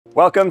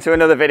Welcome to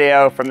another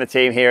video from the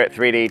team here at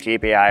 3D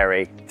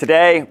GBIRE.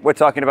 Today we're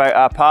talking about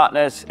our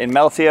partners in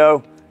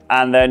Meltio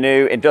and their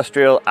new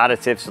industrial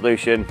additive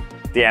solution,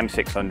 the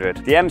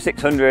M600. The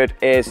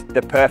M600 is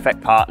the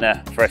perfect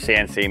partner for a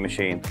CNC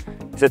machine.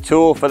 It's a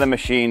tool for the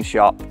machine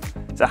shop.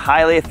 It's a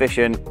highly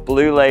efficient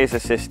blue laser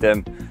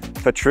system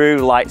for true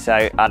lights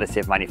out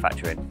additive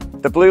manufacturing.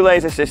 The blue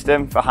laser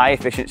system for high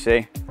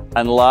efficiency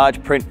and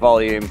large print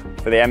volume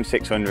for the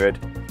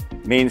M600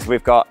 means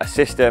we've got a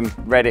system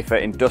ready for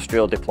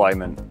industrial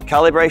deployment.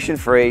 Calibration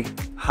free,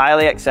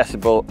 highly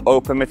accessible,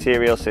 open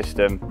material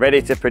system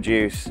ready to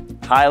produce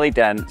highly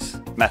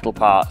dense metal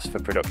parts for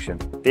production.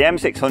 The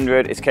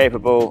M600 is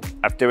capable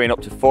of doing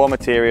up to 4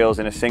 materials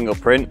in a single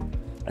print,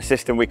 a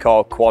system we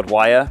call quad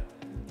wire,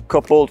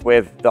 coupled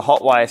with the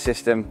hot wire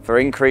system for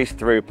increased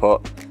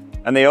throughput,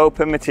 and the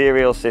open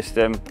material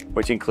system,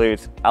 which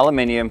includes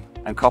aluminium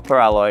and copper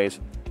alloys,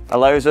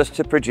 allows us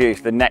to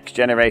produce the next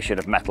generation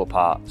of metal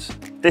parts.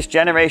 This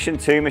Generation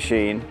 2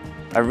 machine,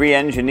 a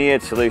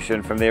re-engineered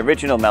solution from the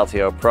original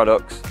Meltio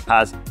products,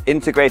 has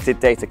integrated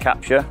data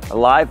capture, a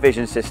live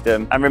vision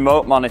system, and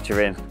remote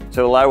monitoring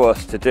to allow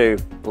us to do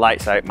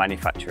lights out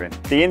manufacturing.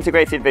 The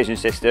integrated vision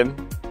system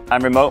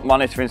and remote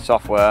monitoring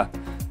software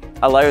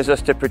allows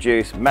us to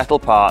produce metal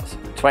parts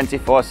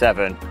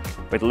 24/7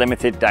 with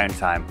limited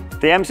downtime.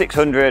 The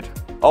M600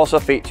 also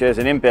features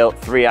an inbuilt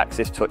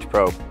 3-axis touch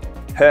probe,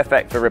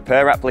 perfect for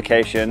repair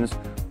applications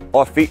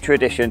or feature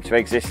addition to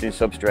existing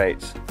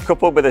substrates.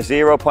 Coupled with a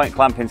 0-point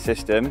clamping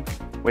system,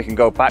 we can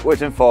go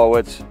backwards and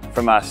forwards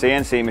from our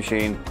CNC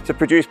machine to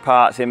produce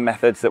parts in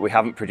methods that we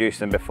haven't produced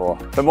them before.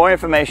 For more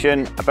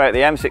information about the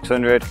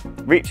M600,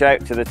 reach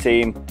out to the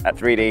team at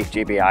 3D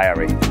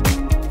GBIRE.